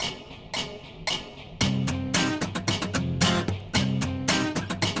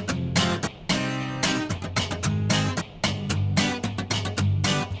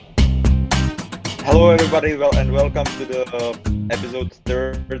Hello, everybody, and welcome to the episode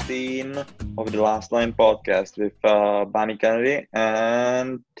 13 of the Last Line podcast with Bonnie Kennedy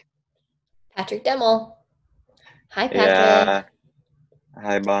and Patrick Demmel. Hi, Patrick. yeah,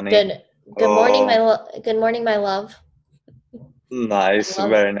 hi Bonnie. Good morning, good morning, my love. Nice,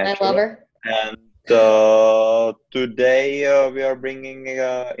 very My natural. lover. And today we are bringing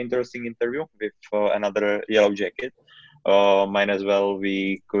an interesting interview with another Yellow Jacket. Might as well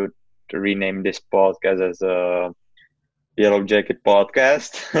we could rename this podcast as a Yellow Jacket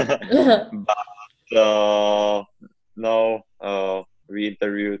podcast. But no, we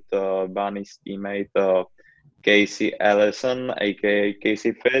interviewed Bonnie's teammate Kacie Allison, aka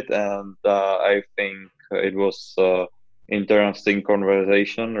Kacie Fit, and I think it was interesting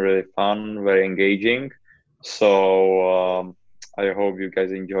conversation, really fun, very engaging. So I hope you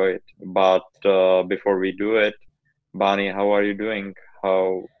guys enjoy it. But before we do it, Bonnie, how are you doing?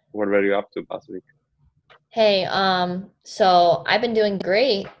 What were you up to last week? Hey, so I've been doing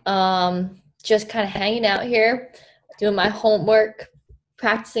great. Just kind of hanging out here, doing my homework,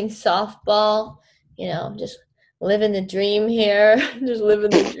 practicing softball, just living the dream here, just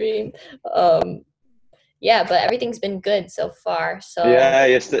living the dream. Yeah, but everything's been good so far. So Yeah,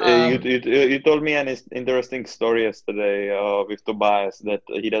 you told me an interesting story yesterday with Tobias that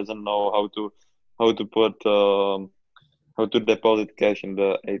he doesn't know how to put how to deposit cash in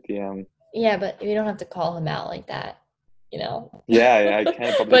the ATM. yeah, but we don't have to call him out like that, Yeah, I can't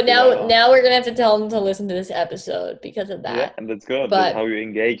But publicly lie on. now we're gonna have to tell him to listen to this episode because of that. Yeah, and that's good. But That's how you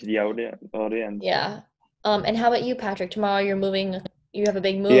engage the audience. yeah. And how about you, Patrick? Tomorrow you're moving. You have a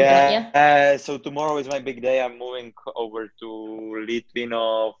big move, Yeah, don't you? so tomorrow is my big day. I'm moving over to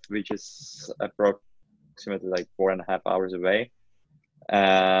Litvinov, which is approximately like 4.5 hours away,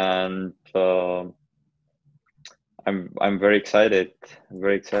 and I'm very excited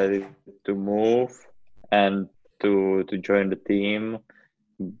to move and to join the team,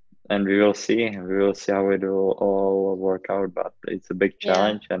 and we will see how it will all work out. But it's a big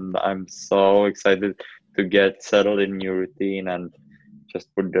challenge, and I'm so excited to get settled in new routine and just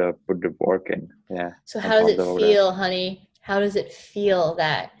put the work in. Yeah. So how does it feel, honey? How does it feel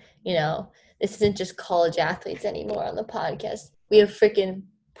that this isn't just college athletes anymore on the podcast? We have freaking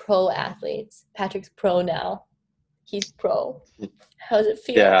pro athletes. Patrick's pro now. He's pro. How does it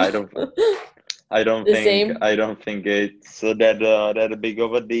feel? Yeah, I don't think it's that big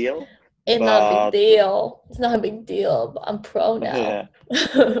of a deal. It's not a big deal. It's not a big deal. But I'm pro now.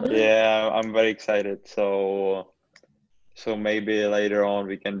 Yeah, I'm very excited. So maybe later on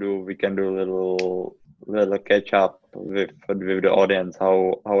we can do a little catch up with the audience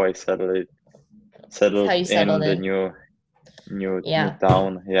how I settled in the new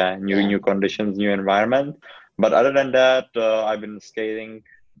town. Yeah, new conditions, new environment. But other than that, I've been skating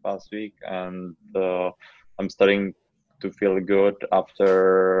last week, and I'm starting to feel good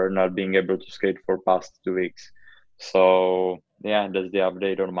after not being able to skate for past 2 weeks. So yeah, that's the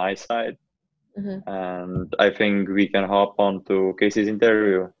update on my side. Mm-hmm. And I think we can hop on to Kacie's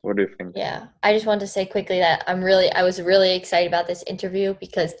interview. What do you think? Yeah, I just wanted to say quickly that I was really excited about this interview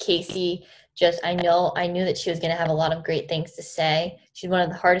because Kacie I knew that she was going to have a lot of great things to say. She's one of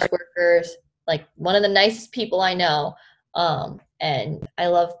the hardest workers, like one of the nicest people I know. And I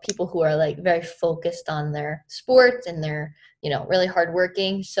love people who are like very focused on their sports and they're, really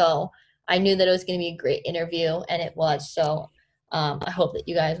hardworking. So I knew that it was going to be a great interview, and it was. So I hope that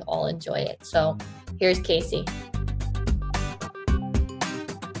you guys all enjoy it. So here's Kacie.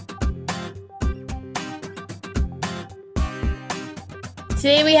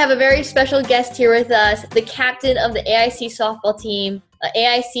 Today we have a very special guest here with us, the captain of the AIC softball team, an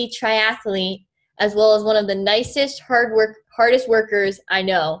AIC triathlete, as well as one of the nicest, hardest workers I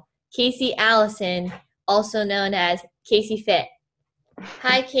know, Kacie Allison, also known as Kacie Fit.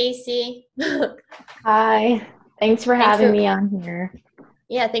 Hi, Kacie. Hi. Thanks for having me on here.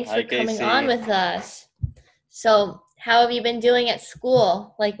 Yeah, thanks for coming on with us. So how have you been doing at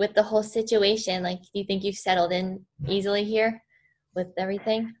school, like with the whole situation? Like, do you think you've settled in easily here with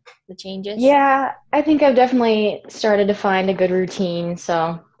everything, the changes? Yeah, I think I've definitely started to find a good routine,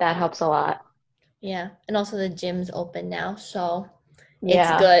 so that helps a lot. Yeah, and also the gym's open now, so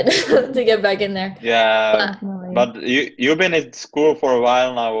it's good to get back in there. Yeah, but you've been at school for a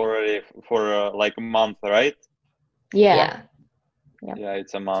while now already, for like a month, right? Yeah. Yeah,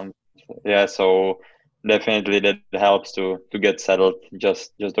 it's a month. Yeah, so definitely that helps to get settled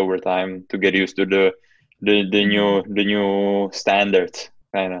just over time, to get used to the new standards,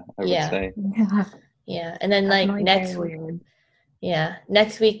 kind of, I would say. Yeah, and then like next week,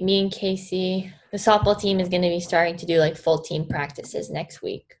 me and Kacie, the softball team is going to be starting to do like full team practices next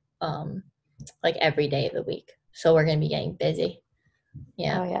week. like every day of the week. So we're going to be getting busy.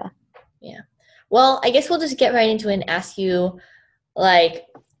 Yeah. Oh yeah. Yeah. Well, I guess we'll just get right into it and ask you, like,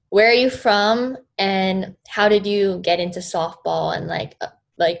 where are you from and how did you get into softball and like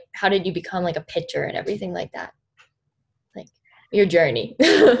how did you become like a pitcher and everything like that? Like your journey.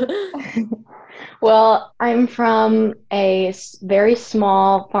 Well, I'm from a very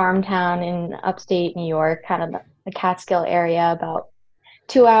small farm town in upstate New York, kind of the Catskill area, about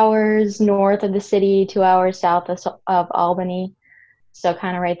 2 hours north of the city, 2 hours south of Albany. So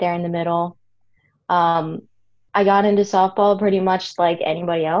kind of right there in the middle. I got into softball pretty much like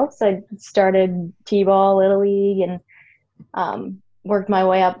anybody else. I started t-ball, little league, and worked my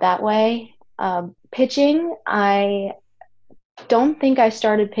way up that way. Pitching, I don't think I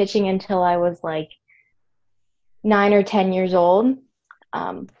started pitching until I was like 9 or 10 years old.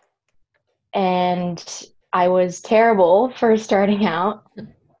 And I was terrible for starting out.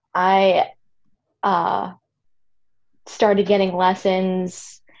 I started getting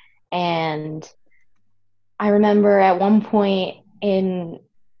lessons, and I remember at one point in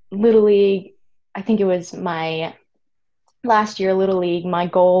Little League, I think it was my last year Little League, my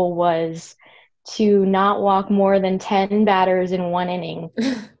goal was to not walk more than 10 batters in one inning,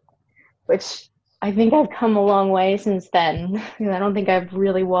 which I think I've come a long way since then. I don't think I've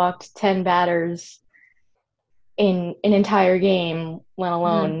really walked 10 batters in an entire game, let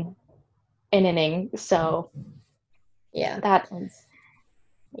alone an inning. So yeah. that was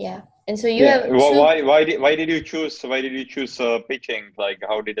Yeah. And so you have why did you choose pitching? Like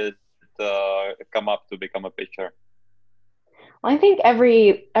how did it come up to become a pitcher? I think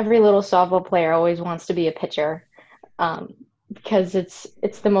every little softball player always wants to be a pitcher, because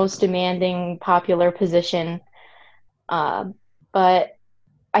it's the most demanding, popular position. But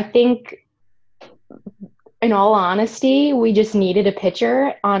I think, in all honesty, we just needed a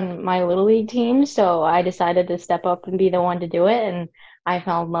pitcher on my little league team, so I decided to step up and be the one to do it, and I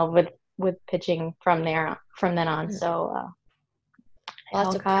fell in love with pitching from then on. So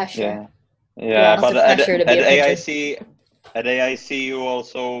lots of pressure. Yeah. Lots But of pressure to be a pitcher. At AIC, you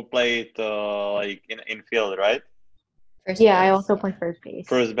also played like in field, right? First yeah, base. I also play first base.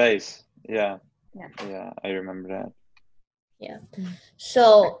 First base. Yeah. Yeah. Yeah, I remember that. Yeah.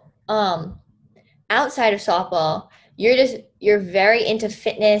 So, outside of softball, you're very into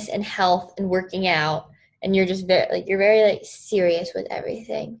fitness and health and working out, and you're just very like serious with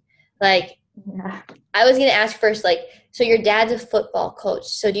everything. Like, Yeah. I was gonna ask first, like, so your dad's a football coach.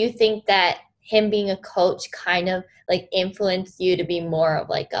 So do you think that him being a coach kind of like influenced you to be more of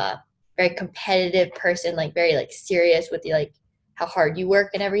like a very competitive person, like very like serious with the like how hard you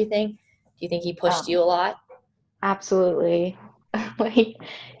work and everything? Do you think he pushed you a lot? Absolutely. Like,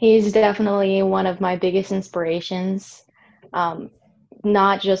 he's definitely one of my biggest inspirations.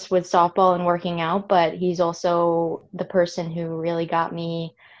 Not just with softball and working out, but he's also the person who really got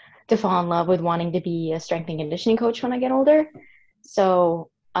me to fall in love with wanting to be a strength and conditioning coach when I get older.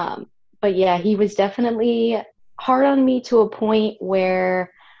 So, but yeah, he was definitely hard on me to a point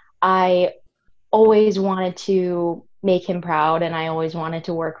where I always wanted to make him proud, and I always wanted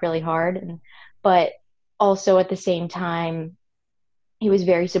to work really hard. But also at the same time, he was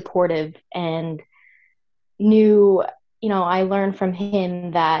very supportive and knew, I learned from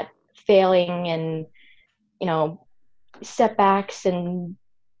him that failing and, setbacks and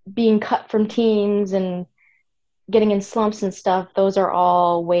being cut from teams and getting in slumps and stuff, those are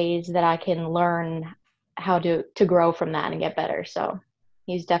all ways that I can learn how to grow from that and get better. So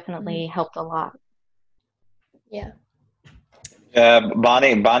he's definitely helped a lot. Yeah.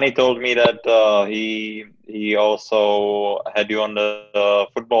 Bonnie told me that he also had you on the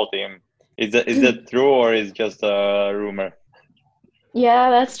football team. Is that true or is just a rumor?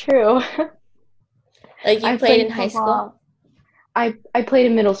 Yeah, that's true. Like you played in high school? I played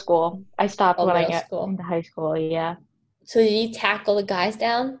in middle school. I stopped when I got school. into high school, yeah. So did you tackle the guys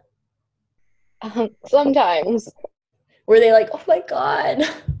down? Sometimes. Were they like, oh my God?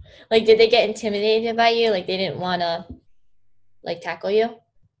 Like, did they get intimidated by you? Like, they didn't want to, like, tackle you?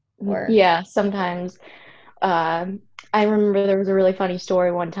 Or yeah, sometimes. I remember there was a really funny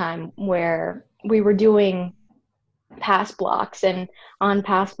story one time where we were doing pass blocks, and on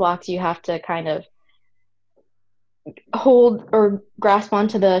pass blocks you have to kind of hold or grasp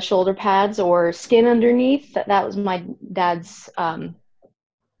onto the shoulder pads or skin underneath. That was my dad's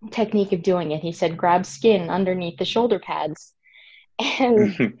technique of doing it. He said, grab skin underneath the shoulder pads.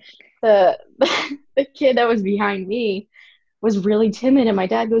 And the kid that was behind me was really timid, and my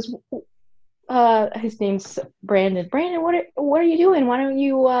dad goes, his name's Brandon. Brandon, what are you doing? Why aren't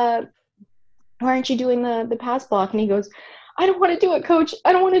you doing the pass block? And he goes, I don't want to do it, coach.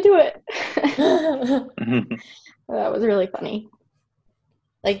 I don't want to do it. That was really funny.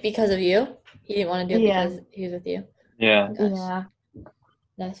 Like because of you? He didn't want to do it because he was with you? Yeah. Oh, gosh. Yeah.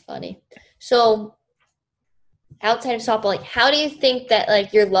 That's funny. So outside of softball, like how do you think that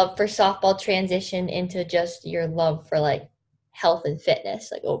like your love for softball transitioned into just your love for like health and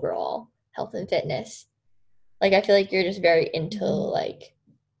fitness, like overall health and fitness? Like I feel like you're just very into like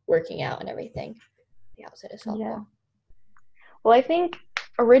working out and everything outside of softball. Yeah. Well, I think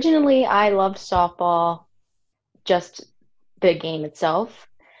originally I loved softball, just the game itself.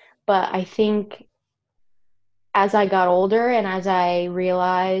 But I think as I got older and as I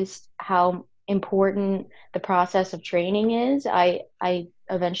realized how important the process of training is, I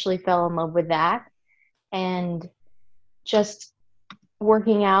eventually fell in love with that. And just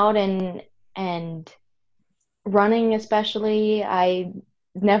working out and running especially, I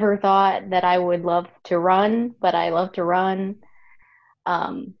never thought that I would love to run, but I love to run.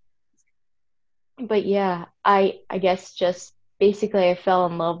 But yeah, I guess just basically I fell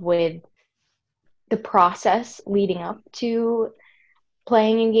in love with the process leading up to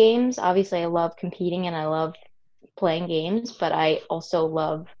playing in games. Obviously, I love competing and I love playing games, but I also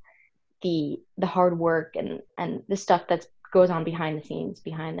love the hard work and the stuff that goes on behind the scenes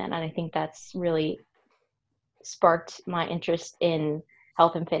behind that. And I think that's really sparked my interest in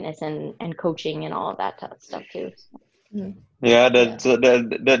health and fitness and coaching and all of that stuff too. Yeah, that's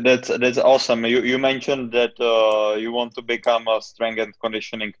awesome. You mentioned that you want to become a strength and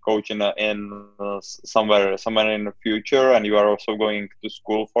conditioning coach somewhere in the future, and you are also going to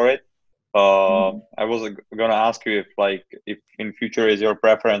school for it. I was gonna ask you if in future is your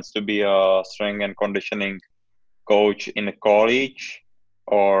preference to be a strength and conditioning coach in a college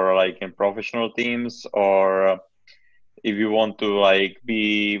or like in professional teams, or if you want to like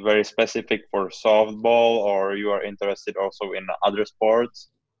be very specific for softball, or you are interested also in other sports.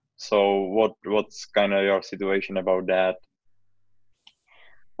 So what's kind of your situation about that?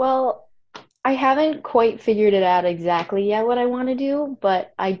 Well, I haven't quite figured it out exactly yet what I want to do,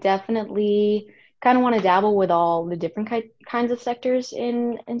 but I definitely kind of want to dabble with all the different kinds of sectors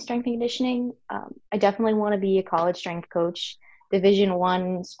in strength and conditioning. I definitely want to be a college strength coach, Division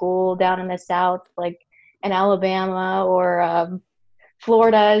I school down in the South, like in Alabama or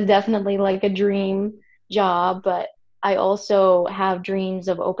Florida is definitely like a dream job, but I also have dreams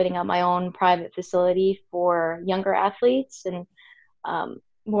of opening up my own private facility for younger athletes and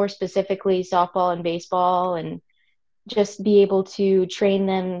more specifically softball and baseball, and just be able to train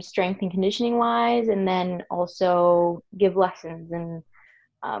them strength and conditioning wise, and then also give lessons and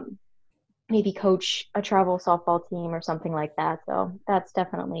maybe coach a travel softball team or something like that. So that's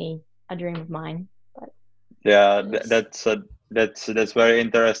definitely a dream of mine. But Yeah, Nice. that's very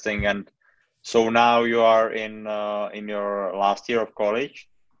interesting. And so now you are in your last year of college,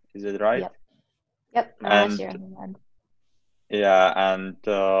 is it right? yep, my last And year. yeah, and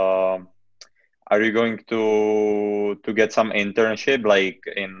are you going to get some internship like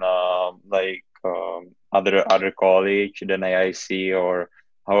in other college than AIC, or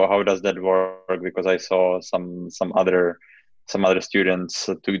how does that work? Because I saw some other students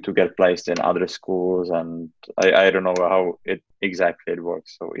to get placed in other schools, and I don't know how it exactly it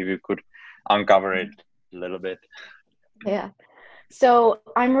works. So if you could uncover it a little bit. Yeah. So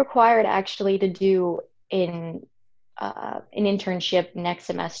I'm required actually to do in an internship next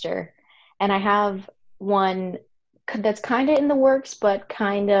semester, and I have one that's kind of in the works, but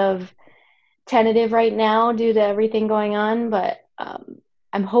kind of tentative right now due to everything going on. But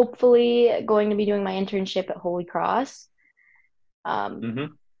I'm hopefully going to be doing my internship at Holy Cross.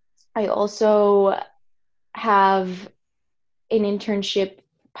 Mm-hmm. I also have an internship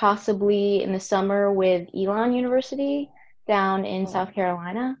possibly in the summer with Elon University down in South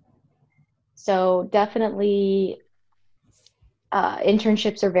Carolina. So definitely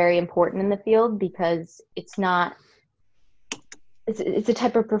internships are very important in the field because it's a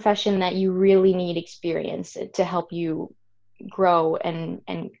type of profession that you really need experience to help you grow and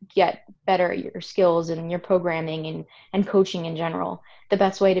get better at your skills and your programming and coaching in general. The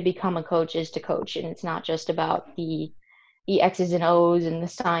best way to become a coach is to coach, and it's not just about the X's and O's and the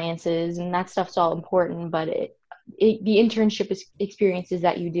sciences, and that stuff's all important, but the internship experiences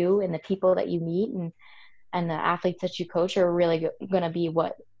that you do and the people that you meet and the athletes that you coach are really going to be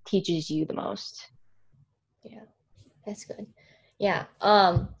what teaches you the most. Yeah, that's good. Yeah.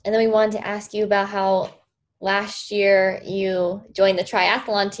 And then we wanted to ask you about how last year you joined the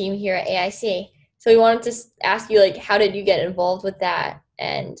triathlon team here at AIC. So we wanted to ask you, like, how did you get involved with that?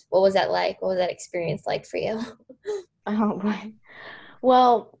 And what was that like? What was that experience like for you? Oh, boy.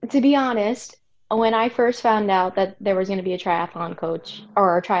 Well, to be honest, when I first found out that there was going to be a triathlon coach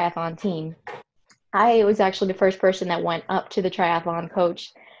or a triathlon team, I was actually the first person that went up to the triathlon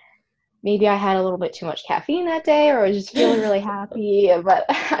coach. Maybe I had a little bit too much caffeine that day, or I was just feeling really happy. But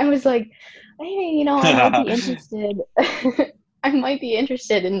I was like, hey, I might be interested. I might be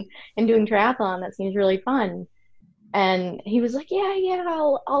interested in doing triathlon. That seems really fun. And he was like, yeah,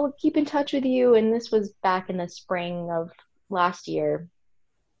 I'll keep in touch with you. And this was back in the spring of last year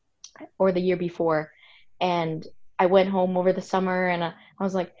or the year before. And I went home over the summer and I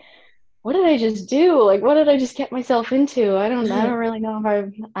was like, what did I just do? Like, what did I just get myself into? I don't really know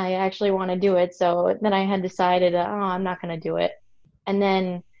if I actually want to do it. So then I had decided, I'm not going to do it. And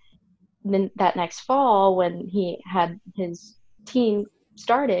then that next fall, when he had his team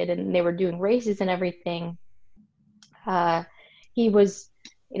started and they were doing races and everything, he was,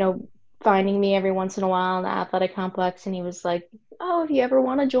 finding me every once in a while in the athletic complex, and he was like, "Oh, if you ever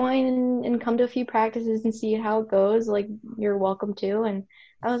want to join and come to a few practices and see how it goes, like you're welcome to." And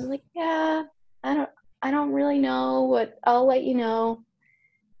I was like, "Yeah, I don't really know, but I'll let you know."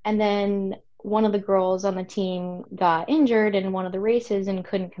 And then one of the girls on the team got injured in one of the races and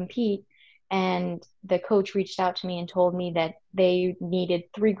couldn't compete. And the coach reached out to me and told me that they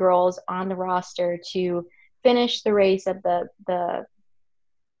needed 3 girls on the roster to finish the race at the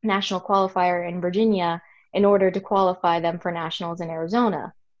national qualifier in Virginia in order to qualify them for nationals in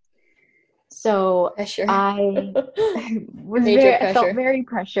Arizona. So Pressure. I was Major I felt pressure. very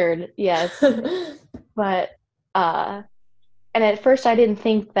pressured, yes. But and at first I didn't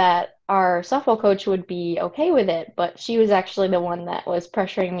think that our softball coach would be okay with it, but she was actually the one that was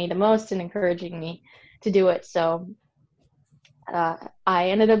pressuring me the most and encouraging me to do it. So I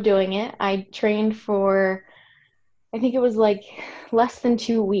ended up doing it. I trained for, I think it was like less than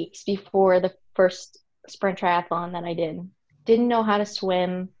 2 weeks before the first sprint triathlon that I did. Didn't know how to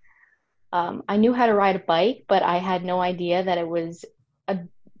swim. I knew how to ride a bike, but I had no idea that it was a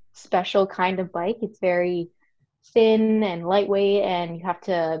special kind of bike. It's very thin and lightweight, and you have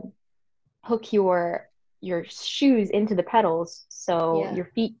to hook your shoes into the pedals so Yeah. your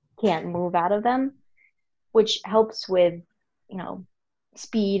feet can't move out of them, which helps with,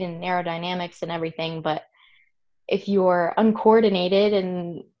 speed and aerodynamics and everything. But if you're uncoordinated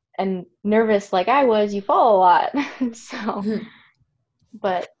and nervous like I was, you fall a lot. So,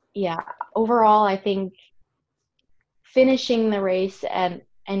 but yeah, overall, I think finishing the race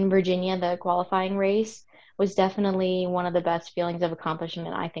in Virginia, the qualifying race, was definitely one of the best feelings of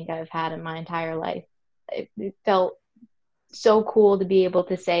accomplishment I think I've had in my entire life. It felt so cool to be able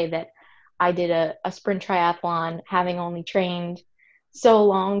to say that I did a sprint triathlon, having only trained so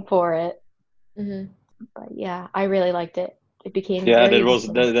long for it. Mm-hmm. But yeah, I really liked it. It became Yeah, very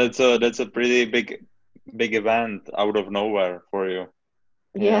easy. that's a pretty big event out of nowhere for you.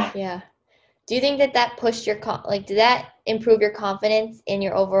 Yeah. Yeah. Do you think that pushed your did that improve your confidence in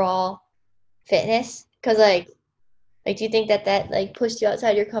your overall fitness? Because do you think that pushed you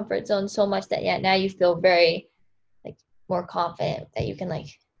outside your comfort zone so much that now you feel very more confident that you can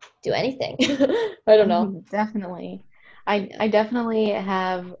do anything? I don't know. Definitely. I definitely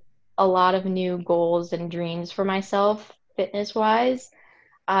have a lot of new goals and dreams for myself fitness wise.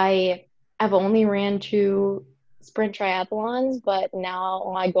 I have only ran 2 sprint triathlons, but now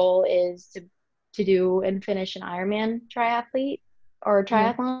my goal is to do and finish an Ironman triathlete or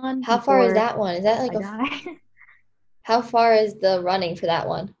triathlon How far is before that one? Is that I die. how far is the running for that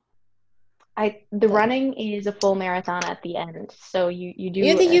one? The running is a full marathon at the end, so you You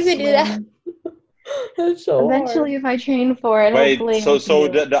do think a you could do that? swim. That's so hard. Eventually, if I train for it, Wait, hopefully I can so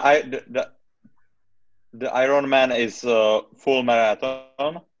do it. the Ironman is full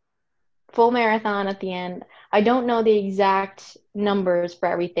marathon? Full marathon at the end. I don't know the exact numbers for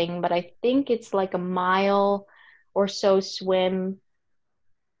everything, but I think it's like a mile or so swim,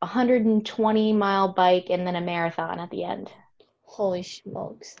 120-mile bike, and then a marathon at the end. Holy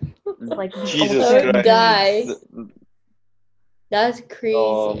smokes. It's like the Jesus I ultimate would Christ. die. That's Oh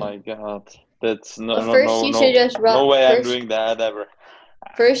crazy. my God. That's But first you should just run no way I'm doing that ever.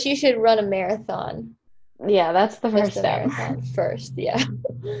 first you should run a marathon. Yeah, that's the Just first a step. marathon first, yeah.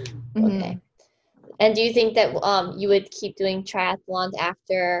 Mhm. Okay. And do you think that you would keep doing triathlons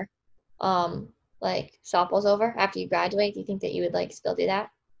after softball's over, after you graduate? Do you think that you would still do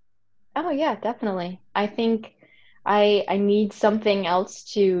that? Oh yeah, definitely. I think I need something else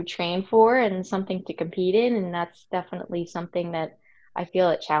to train for and something to compete in, and that's definitely something that I feel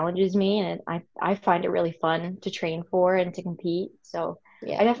it challenges me, and I find it really fun to train for and to compete. So I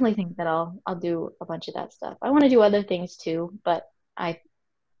Yeah. definitely think that I'll do a bunch of that stuff. I want to do other things too, but I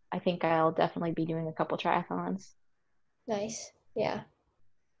I think I'll definitely be doing a couple triathlons. Nice. Yeah.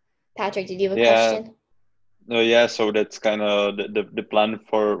 Patrick, did you have a Yeah. question? No, yeah. So that's kind of the plan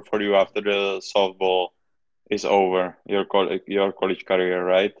for you after the softball is over, your college career,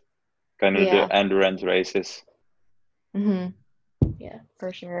 right? Kind of the Yeah. endurance races. Yeah,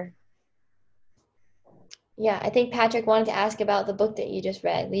 for sure. Yeah, I think Patrick wanted to ask about the book that you just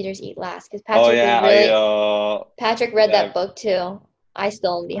read, Leaders Eat Last, because Oh Patrick was yeah, really Patrick read yeah, that book too. I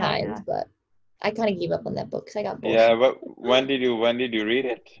still am Oh behind, yeah. but I kind of gave up on that book because I got yeah. bullshit. But when did you read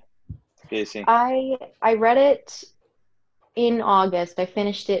it, Kacie? I read it in August. I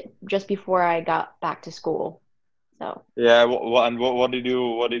finished it just before I got back to school. So, Yeah. What did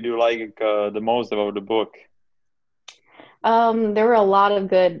you like the most about the book? there were a lot of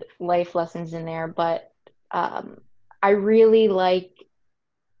good life lessons in there, but um, I really like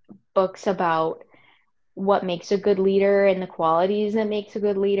books about what makes a good leader and the qualities that makes a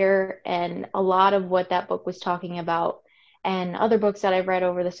good leader. And a lot of what that book was talking about and other books that I've read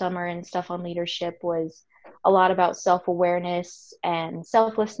over the summer and stuff on leadership was a lot about self-awareness and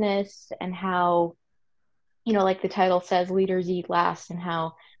selflessness and how, like the title says, leaders eat last, and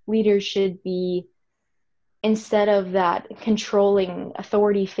how leaders should be, instead of that controlling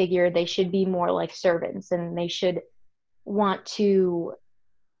authority figure, they should be more like servants, and they should want to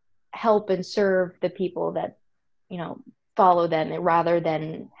help and serve the people that follow them rather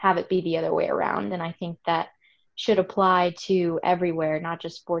than have it be the other way around. And I think that should apply to everywhere, not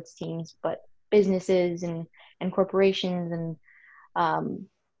just sports teams, but businesses and corporations and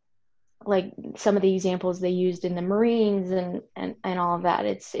like some of the examples they used in the Marines and all of that.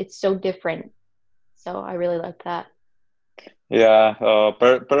 It's so different. So I really like that. Yeah.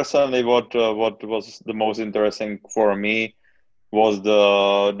 Personally, what was the most interesting for me was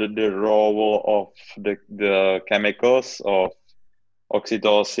the role of the chemicals of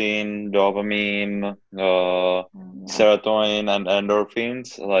oxytocin, dopamine, Yeah. serotonin, and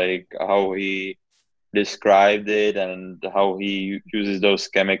endorphins, like how he described it and how he uses those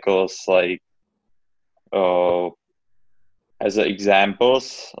chemicals like uh, as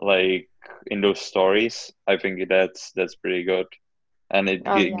examples, like in those stories. I think that's pretty good, and it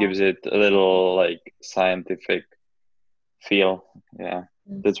Oh yeah. gives it a little like scientific feel. Yeah,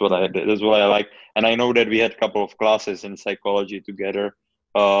 Yeah. that's what I like. And I know that we had a couple of classes in psychology together.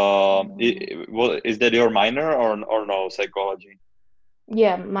 Is that your minor or no psychology?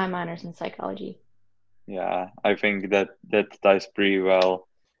 Yeah, my minor's in psychology. Yeah, I think that ties pretty well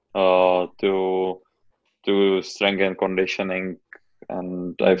to strength and conditioning,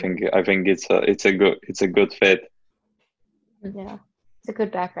 and I think it's a good fit. Yeah. It's a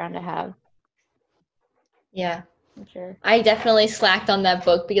good background to have, Yeah, for sure. I definitely slacked on that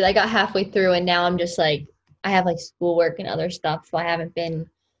book because I got halfway through and now I'm just like, I have like schoolwork and other stuff, so I haven't been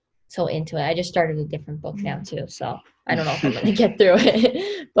so into it. I just started a different book now too, so I don't know if I'm gonna get through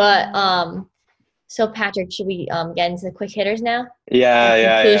it. But so Patrick, should we get into the quick hitters now? Yeah,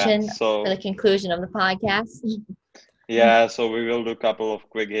 yeah, yeah. For the conclusion of the podcast. Yeah, so we will do a couple of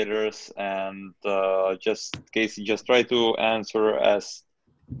quick hitters and just Kacie, just try to answer as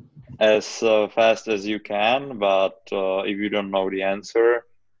fast as you can. But if you don't know the answer,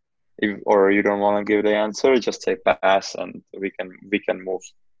 or you don't want to give the answer, just say pass, and we can move.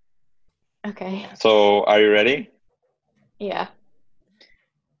 Okay. So, are you ready? Yeah.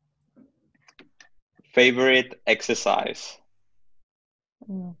 Favorite exercise?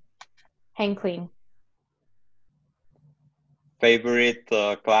 Mm. Hang clean. Favorite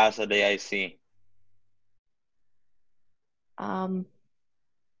class at AIC?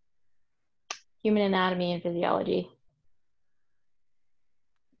 Human anatomy and physiology.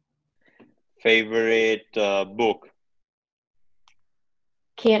 Favorite book?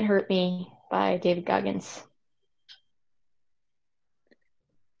 Can't Hurt Me by David Goggins.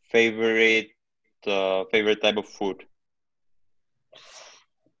 Favorite favorite type of food?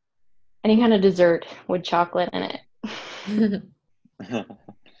 Any kind of dessert with chocolate in it.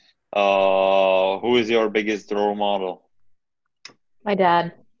 Who is your biggest role model? My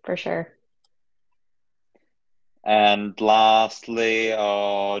dad, for sure. And lastly,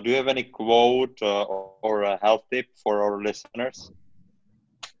 do you have any quote or a health tip for our listeners?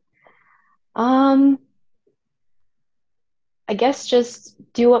 I guess just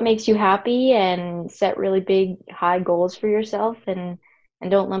do what makes you happy and set really big, high goals for yourself, and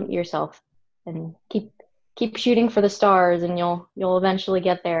don't limit yourself, and keep shooting for the stars, and you'll eventually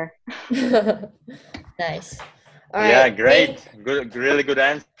get there. Nice. All Yeah, right. great. Good, really good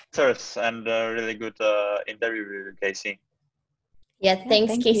answers and really good interview, Kacie. Yeah,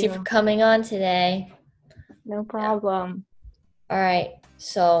 thanks, Thank Kacie, for you. coming on today. No problem. All right.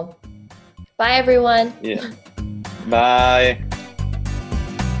 So, bye, everyone. Yeah. Bye.